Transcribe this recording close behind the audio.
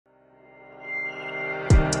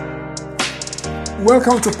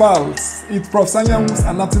Welcome to PALS, it's Prof. Sanyamu's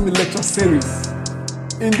Anatomy Lecture Series.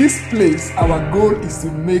 In this place, our goal is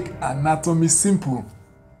to make anatomy simple.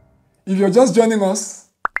 If you're just joining us,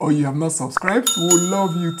 or you have not subscribed, we would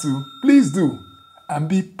love you to. Please do, and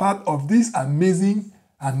be part of this amazing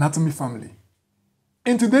anatomy family.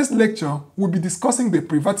 In today's lecture, we'll be discussing the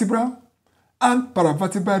prevertebral and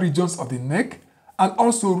paravertebral regions of the neck, and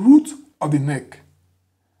also root of the neck.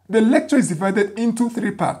 The lecture is divided into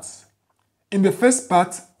 3 parts. In the first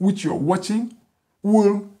part, which you're watching,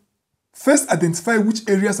 we'll first identify which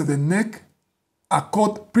areas of the neck are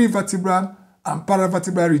called prevertebral and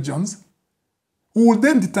paravertebral regions. We will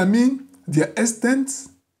then determine their extent,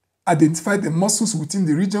 identify the muscles within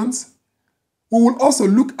the regions. We will also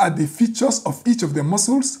look at the features of each of the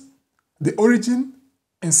muscles, the origin,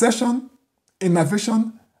 insertion,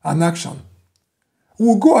 innervation, and action.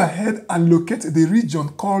 We'll go ahead and locate the region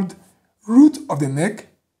called root of the neck,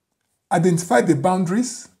 identify the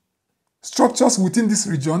boundaries, structures within this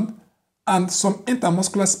region, and some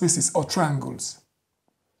intermuscular spaces or triangles.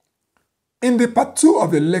 In the part 2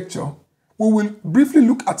 of the lecture, we will briefly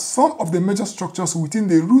look at some of the major structures within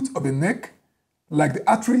the root of the neck, like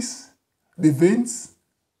the arteries, the veins,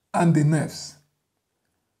 and the nerves.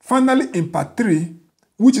 Finally, in part 3,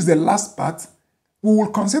 which is the last part, we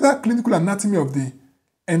will consider clinical anatomy of the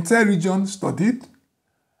entire region studied,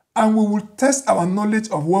 and we will test our knowledge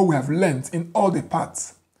of what we have learned in all the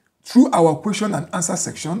parts through our question and answer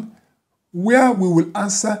section, where we will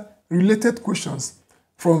answer related questions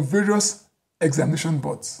from various examination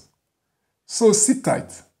boards. So sit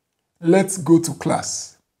tight. Let's go to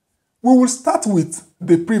class. We will start with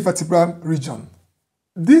the prevertebral region.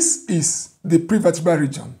 This is the prevertebral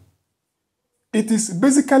region. It is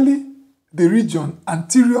basically the region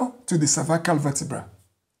anterior to the cervical vertebra.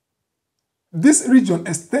 This region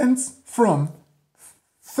extends from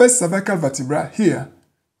first cervical vertebra here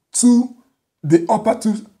to the upper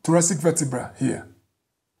 2 thoracic vertebra here.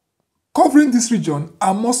 Covering this region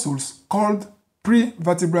are muscles called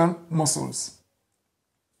prevertebral muscles.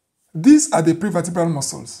 These are the prevertebral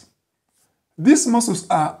muscles. These muscles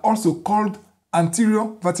are also called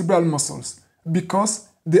anterior vertebral muscles because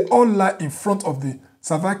they all lie in front of the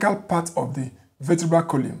cervical part of the vertebral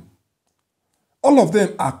column. All of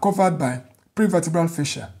them are covered by prevertebral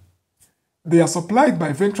fascia. They are supplied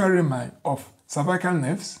by ventral rami of cervical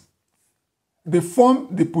nerves. They form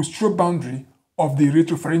the posterior boundary of the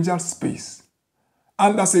retropharyngeal space.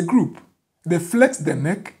 And as a group, they flex the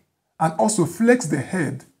neck and also flex the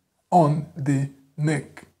head on the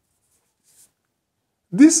neck.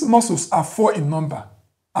 These muscles are 4 in number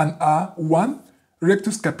and are 1.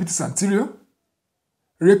 Rectus capitis anterior,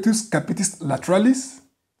 rectus capitis lateralis,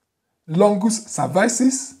 longus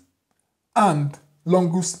cervicis, and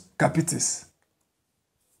longus capitis.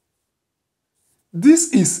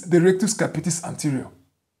 This is the rectus capitis anterior.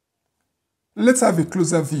 Let's have a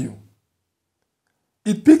closer view.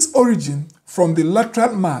 It takes origin from the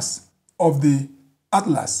lateral mass of the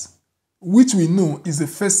atlas, which we know is the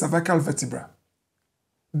first cervical vertebra.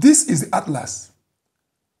 This is the atlas,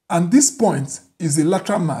 and this point is the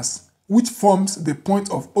lateral mass, which forms the point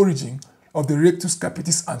of origin of the rectus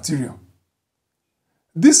capitis anterior.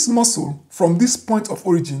 This muscle from this point of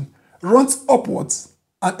origin runs upwards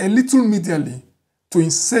and a little medially to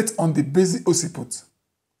insert on the basic occiput.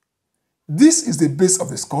 This is the base of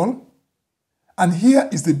the skull, and here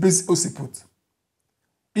is the basic occiput.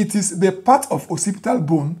 It is the part of occipital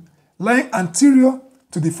bone lying anterior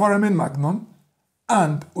to the foramen magnum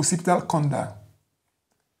and occipital condyle.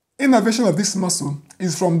 Innervation of this muscle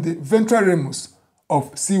is from the ventral ramus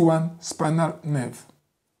of C1 spinal nerve.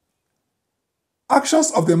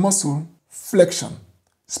 Actions of the muscle: flexion,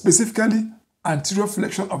 specifically anterior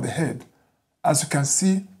flexion of the head, as you can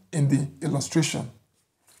see in the illustration.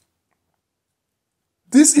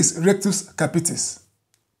 This is rectus capitis.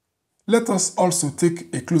 Let us also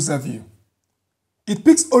take a closer view. It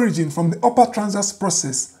takes origin from the upper transverse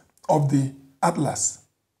process of the atlas.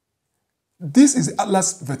 This is the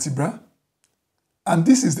atlas vertebra, and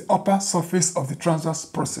this is the upper surface of the transverse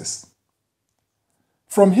process.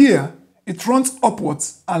 From here, it runs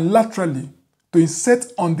upwards and laterally to insert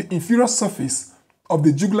on the inferior surface of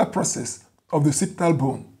the jugular process of the occipital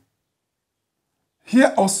bone.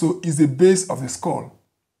 Here also is the base of the skull,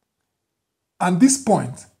 and this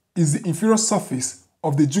point is the inferior surface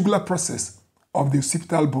of the jugular process of the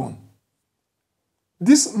occipital bone.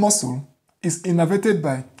 This muscle is innervated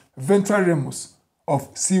by ventral ramus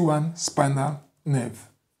of C1 spinal nerve,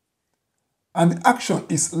 and the action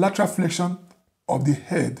is lateral flexion of the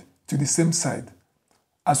head to the same side,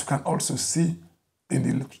 as you can also see in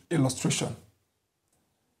the illustration.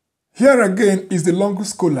 Here again is the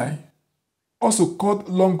longus colli, also called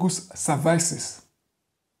longus cervicis.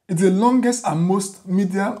 It's the longest and most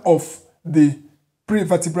medial of the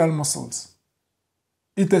prevertebral muscles.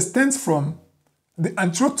 It extends from the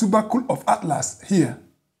anterior tubercle of atlas here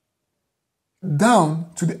down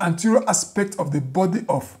to the anterior aspect of the body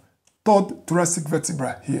of third thoracic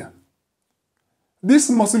vertebra here. This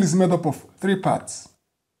muscle is made up of three parts: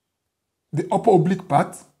 the upper oblique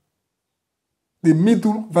part, the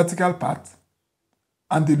middle vertical part,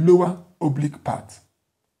 and the lower oblique part.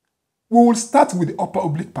 We will start with the upper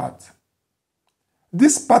oblique part.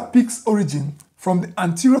 This part takes origin from the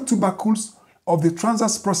anterior tubercles of the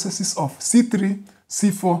transverse processes of C3,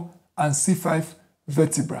 C4, and C5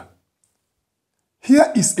 vertebra.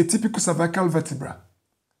 Here is a typical cervical vertebra,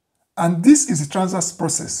 and this is the transverse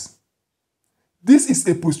process. This is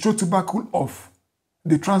a posterior tubercle of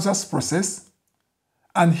the transverse process,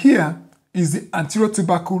 and here is the anterior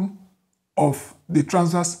tubercle of the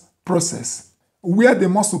transverse process, where the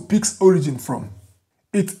muscle picks origin from.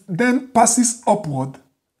 It then passes upward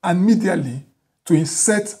and medially to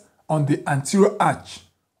insert on the anterior arch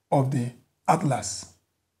of the atlas.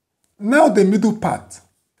 Now the middle part.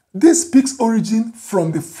 This picks origin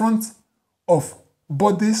from the front of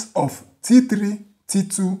bodies of T3,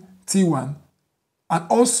 T2, T1, and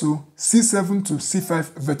also C7 to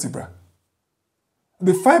C5 vertebra.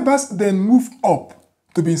 The fibers then move up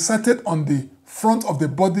to be inserted on the front of the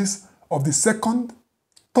bodies of the second,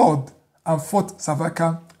 third, and fourth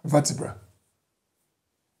cervical vertebra.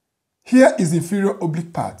 Here is the inferior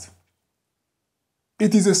oblique part.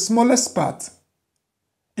 It is the smallest part.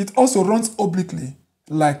 It also runs obliquely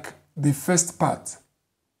like the first part.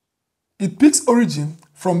 It picks origin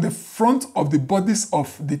from the front of the bodies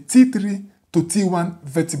of the T3 to T1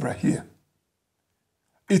 vertebra here.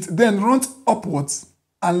 It then runs upwards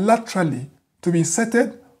and laterally to be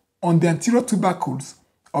inserted on the anterior tubercles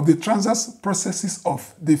of the transverse processes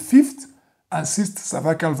of the fifth and sixth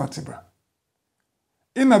cervical vertebra.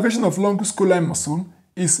 Innervation of longus colli muscle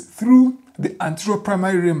is through the anterior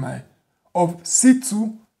primary rami of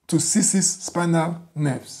C2 to C6 spinal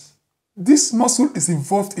nerves. This muscle is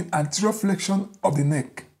involved in anterior flexion of the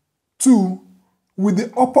neck. 2. With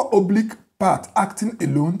the upper oblique part acting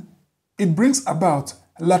alone, it brings about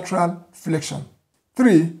lateral flexion.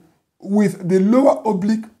 3. With the lower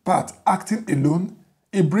oblique part acting alone,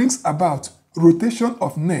 it brings about rotation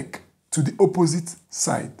of neck to the opposite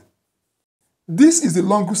side. This is the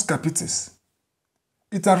longus capitis.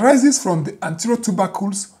 It arises from the anterior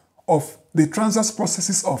tubercles of the transverse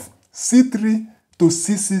processes of C3 to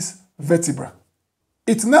C6 vertebra.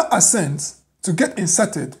 It now ascends to get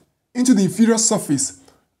inserted into the inferior surface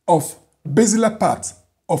of basilar part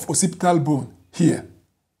of occipital bone here,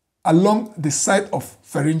 along the side of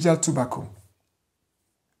pharyngeal tubercle.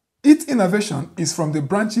 Its innervation is from the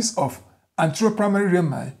branches of anterior primary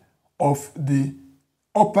rami of the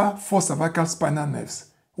upper four cervical spinal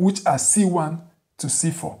nerves, which are C1 to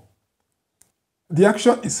C4. The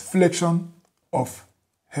action is flexion of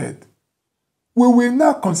head. We will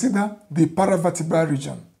now consider the paravertebral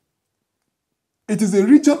region. It is a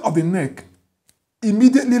region of the neck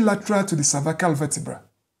immediately lateral to the cervical vertebra.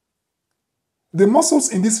 The muscles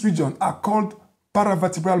in this region are called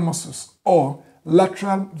paravertebral muscles or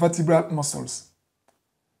lateral vertebral muscles.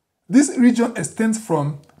 This region extends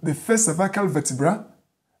from the first cervical vertebra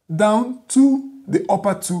down to the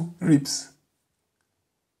upper two ribs.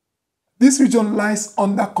 This region lies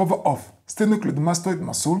under cover of sternocleidomastoid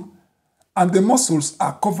muscle, and the muscles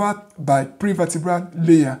are covered by prevertebral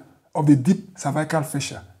layer of the deep cervical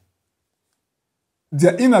fascia.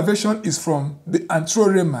 Their innervation is from the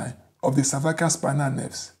anterior rami of the cervical spinal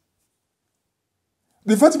nerves.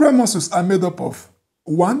 The vertebral muscles are made up of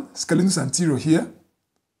 1. Scalenus anterior here,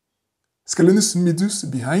 scalenus medius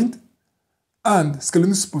behind, and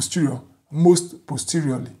scalenus posterior most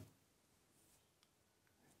posteriorly.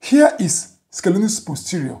 Here is scalenus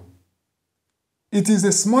posterior. It is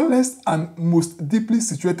the smallest and most deeply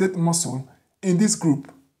situated muscle in this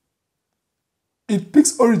group. It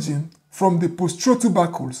picks origin from the posterior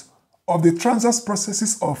tubercles of the transverse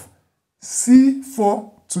processes of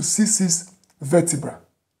C4 to C6 vertebra.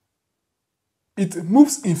 It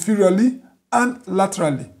moves inferiorly and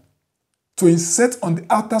laterally to insert on the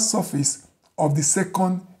outer surface of the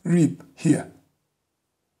second rib here.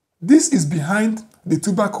 This is behind the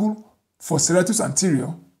tubercle for serratus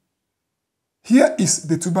anterior. Here is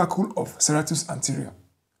the tubercle of serratus anterior.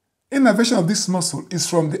 Innervation of this muscle is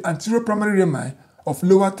from the anterior primary rami of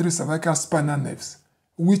lower three cervical spinal nerves,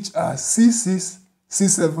 which are C6,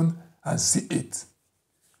 C7, and C8.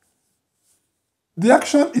 The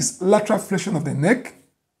action is lateral flexion of the neck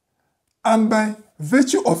And by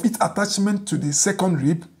virtue of its attachment to the second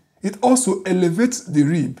rib, it also elevates the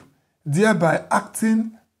rib, thereby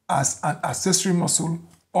acting as an accessory muscle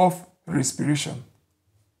of respiration.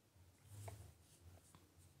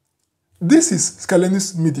 This is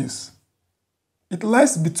scalenus medius. It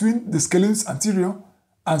lies between the scalenus anterior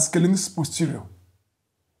and scalenus posterior.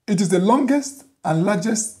 It is the longest and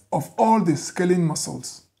largest of all the scalene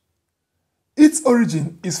muscles. Its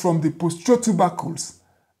origin is from the posterior tubercles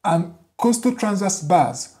and costotransverse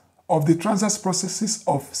bars of the transverse processes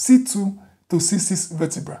of C2 to C6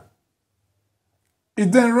 vertebra.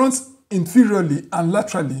 It then runs inferiorly and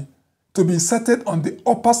laterally to be inserted on the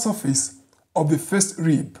upper surface of the first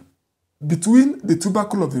rib, between the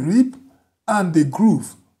tubercle of the rib and the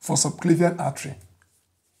groove for subclavian artery.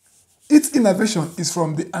 Its innervation is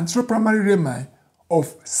from the anterior primary rami of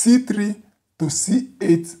C3 to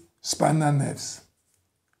C8 spinal nerves.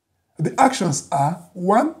 The actions are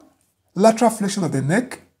 1. Lateral flexion of the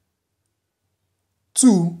neck.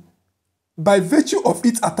 2. By virtue of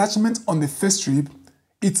its attachment on the first rib,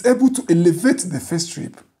 it's able to elevate the first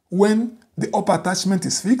rib when the upper attachment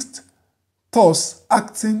is fixed, thus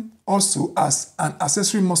acting also as an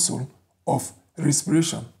accessory muscle of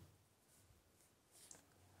respiration.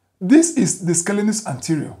 This is the scalenus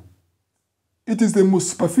anterior. It is the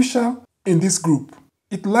most superficial in this group.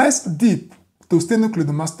 It lies deep to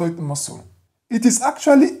sternocleidomastoid muscle. It is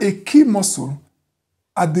actually a key muscle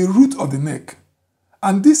at the root of the neck,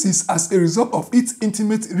 and this is as a result of its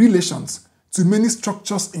intimate relations to many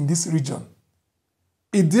structures in this region.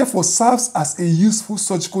 It therefore serves as a useful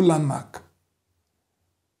surgical landmark.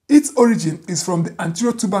 Its origin is from the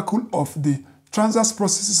anterior tubercle of the transverse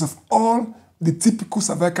processes of all the typical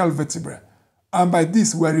cervical vertebrae, and by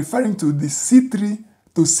this we are referring to the C3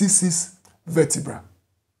 to C6 vertebra.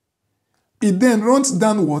 It then runs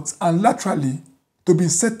downwards and laterally to be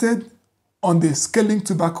inserted on the scalene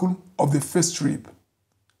tubercle of the first rib.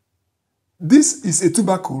 This is a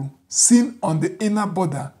tubercle seen on the inner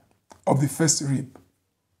border of the first rib.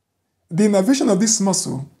 The innervation of this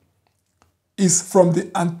muscle is from the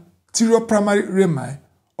anterior primary rami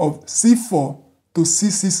of C4 to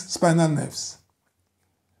C6 spinal nerves.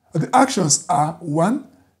 The actions are 1.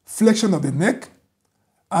 Flexion of the neck,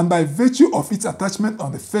 and by virtue of its attachment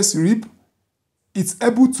on the first rib, it's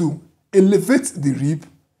able to elevate the rib,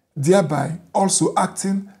 thereby also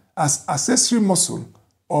acting as accessory muscle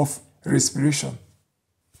of respiration.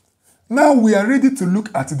 Now we are ready to look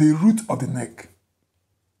at the root of the neck.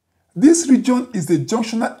 This region is the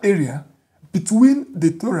junctional area between the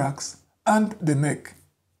thorax and the neck.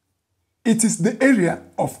 It is the area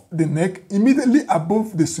of the neck immediately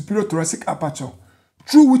above the superior thoracic aperture,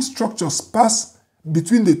 through which structures pass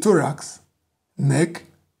between the thorax, neck,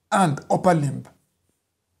 and upper limb.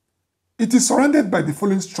 It is surrounded by the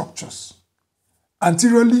following structures.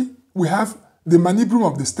 Anteriorly, we have the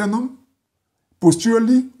mandibular of the sternum.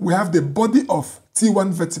 Posteriorly, we have the body of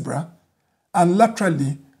T1 vertebra, and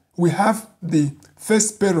laterally, we have the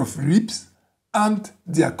first pair of ribs and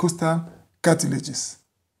their costal cartilages.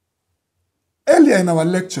 Earlier in our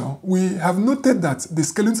lecture, we have noted that the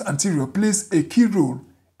scalenus anterior plays a key role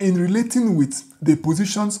in relating with the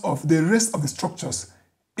positions of the rest of the structures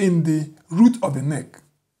in the root of the neck.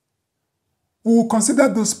 We will consider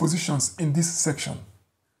those positions in this section.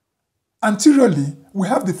 Anteriorly, we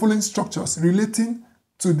have the following structures relating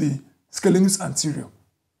to the scalenus anterior.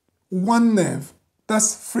 1 nerve,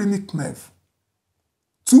 that's phrenic nerve.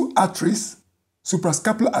 2 arteries,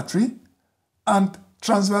 suprascapular artery and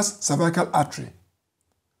transverse cervical artery.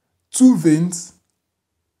 2 veins,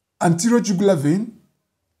 anterior jugular vein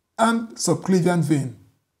and subclavian vein.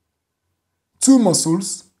 2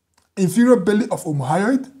 muscles, inferior belly of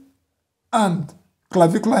omohyoid and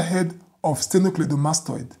clavicular head of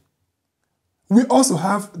sternocleidomastoid. We also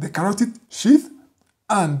have the carotid sheath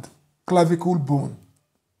and clavicle bone.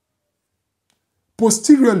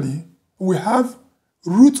 Posteriorly, we have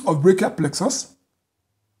root of brachial plexus,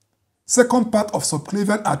 second part of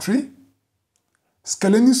subclavian artery,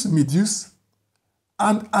 scalenus medius,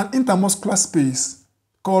 and an intermuscular space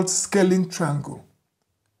called scalene triangle.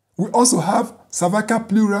 We also have cervical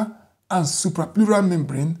pleura and suprapleural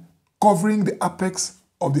membrane covering the apex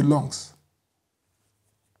of the lungs.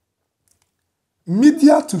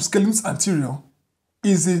 Medial to scalenus anterior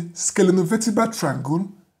is the scalenovertebral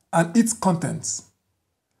triangle and its contents.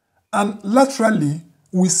 And laterally,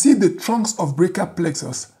 we see the trunks of brachial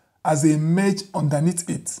plexus as they emerge underneath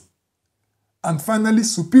it. And finally,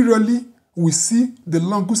 superiorly, we see the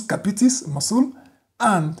longus capitis muscle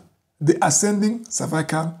and the ascending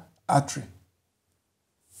cervical artery.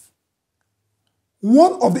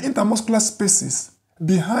 One of the intermuscular spaces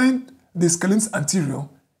behind the scalenus anterior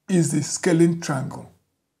is the scalene triangle.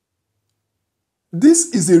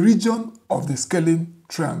 This is a region of the scalene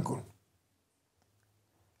triangle.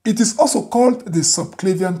 It is also called the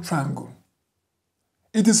subclavian triangle.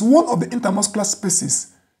 It is one of the intermuscular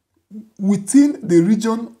spaces within the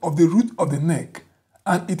region of the root of the neck,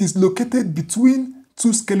 and it is located between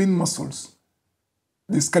two scalene muscles,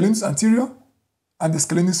 the scalenus anterior and the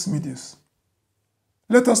scalenus medius.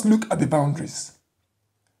 Let us look at the boundaries.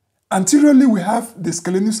 Anteriorly, we have the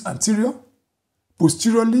scalenus anterior,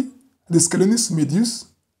 posteriorly, the scalenus medius.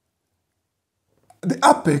 The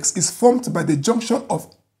apex is formed by the junction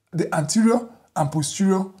of the anterior and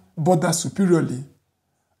posterior border superiorly,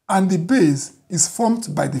 and the base is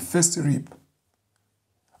formed by the first rib.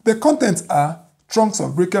 The contents are trunks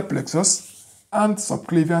of brachial plexus and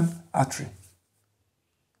subclavian artery.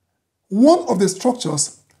 One of the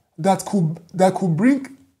structures that could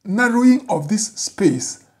bring narrowing of this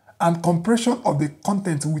space and compression of the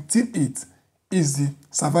content within it is the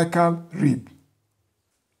cervical rib.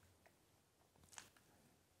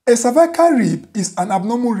 A cervical rib is an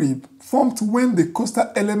abnormal rib formed when the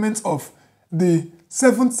costal elements of the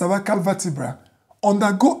seventh cervical vertebra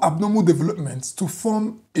undergo abnormal development to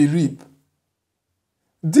form a rib.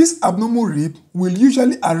 This abnormal rib will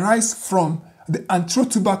usually arise from the anterior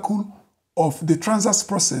tubercle of the transverse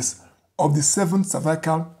process of the seventh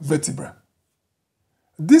cervical vertebra.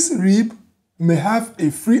 This rib may have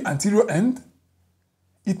a free anterior end.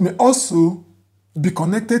 It may also be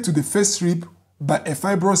connected to the first rib by a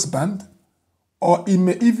fibrous band, or it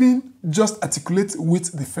may even just articulate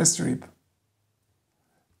with the first rib.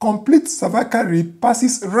 Complete cervical rib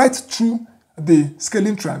passes right through the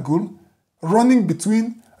scalene triangle, running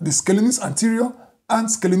between the scalenus anterior and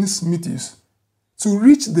scalenus medius to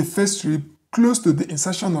reach the first rib close to the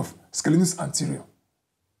insertion of scalenus anterior.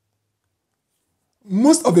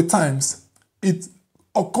 Most of the times, it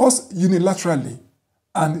occurs unilaterally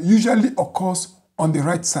and usually occurs on the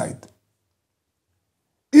right side.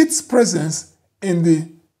 Its presence in the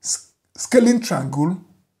scalene triangle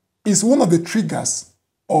is one of the triggers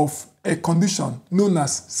of a condition known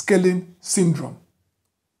as scalene syndrome.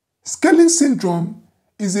 Scalene syndrome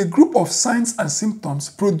is a group of signs and symptoms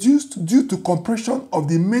produced due to compression of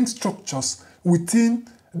the main structures within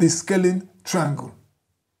the scalene triangle.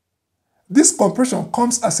 This compression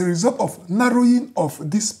comes as a result of narrowing of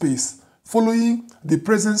this space following the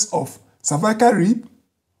presence of cervical rib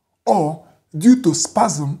or due to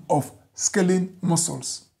spasm of scalene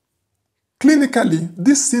muscles. Clinically,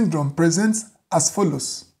 this syndrome presents as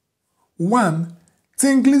follows. 1.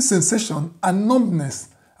 Tingling sensation and numbness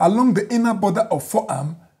along the inner border of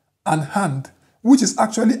forearm and hand, which is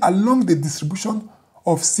actually along the distribution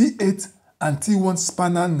of C8 and T1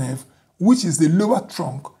 spinal nerve, which is the lower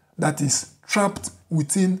trunk that is trapped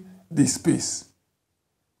within the space.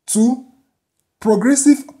 2.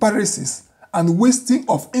 Progressive paresis and wasting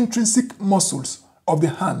of intrinsic muscles of the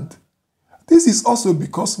hand. This is also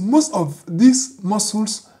because most of these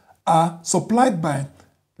muscles are supplied by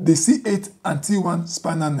the C8 and T1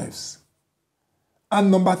 spinal nerves.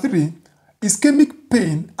 And number 3, ischemic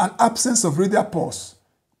pain and absence of radial pulse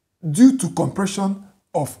due to compression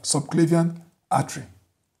of subclavian artery.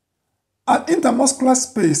 An intermuscular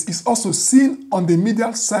space is also seen on the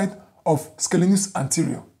medial side of scalenus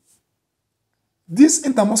anterior. This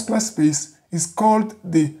intermuscular space is called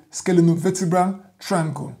the Scalenovertebral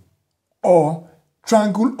triangle or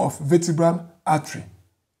triangle of vertebral artery.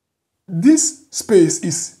 This space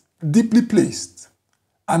is deeply placed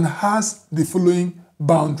and has the following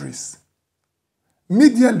boundaries.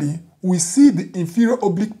 Medially, we see the inferior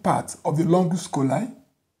oblique part of the longus colli.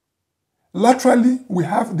 Laterally, we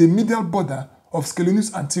have the medial border of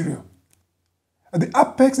scalenus anterior. The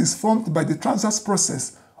apex is formed by the transverse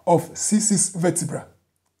process of C6 vertebra.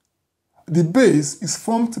 The base is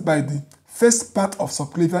formed by the first part of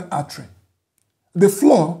subclavian artery. The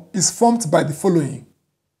floor is formed by the following.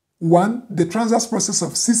 1. The transverse process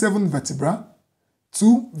of C7 vertebra.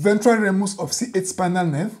 2. Ventral ramus of C8 spinal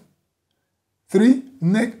nerve. 3.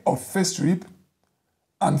 Neck of first rib.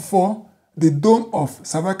 And 4. The dome of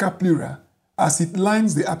cervical pleura as it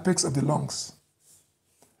lines the apex of the lungs.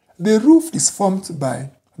 The roof is formed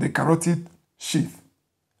by the carotid sheath.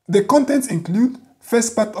 The contents include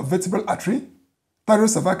first part of vertebral artery,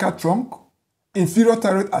 thyrocervical trunk, inferior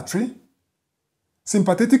thyroid artery,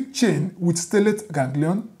 sympathetic chain with stellate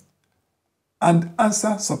ganglion, and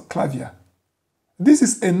ansa subclavia. This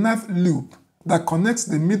is a nerve loop that connects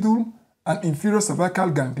the middle and inferior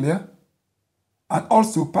cervical ganglia and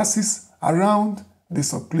also passes around the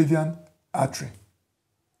subclavian artery.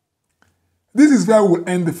 This is where we'll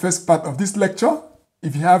end the first part of this lecture.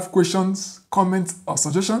 If you have questions, comments, or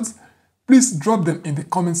suggestions, please drop them in the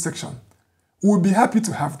comment section. We'll be happy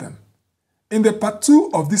to have them. In the part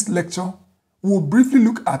 2 of this lecture, we'll briefly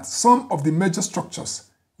look at some of the major structures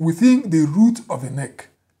within the root of the neck,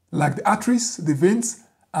 like the arteries, the veins,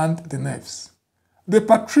 and the nerves. The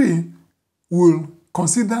part 3 will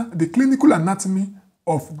consider the clinical anatomy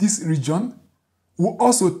of this region. We'll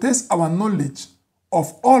also test our knowledge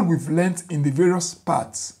of all we've learned in the various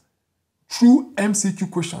parts through MCQ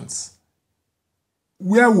questions,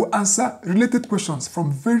 where we'll answer related questions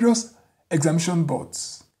from various examination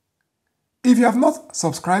boards. If you have not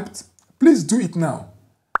subscribed, please do it now.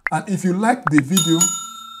 And if you like the video,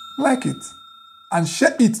 like it and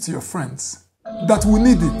share it to your friends that will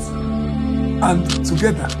need it. And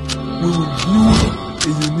together, we will build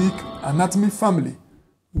a unique anatomy family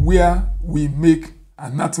where we make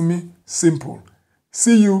anatomy simple.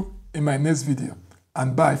 See you in my next video,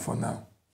 and bye for now.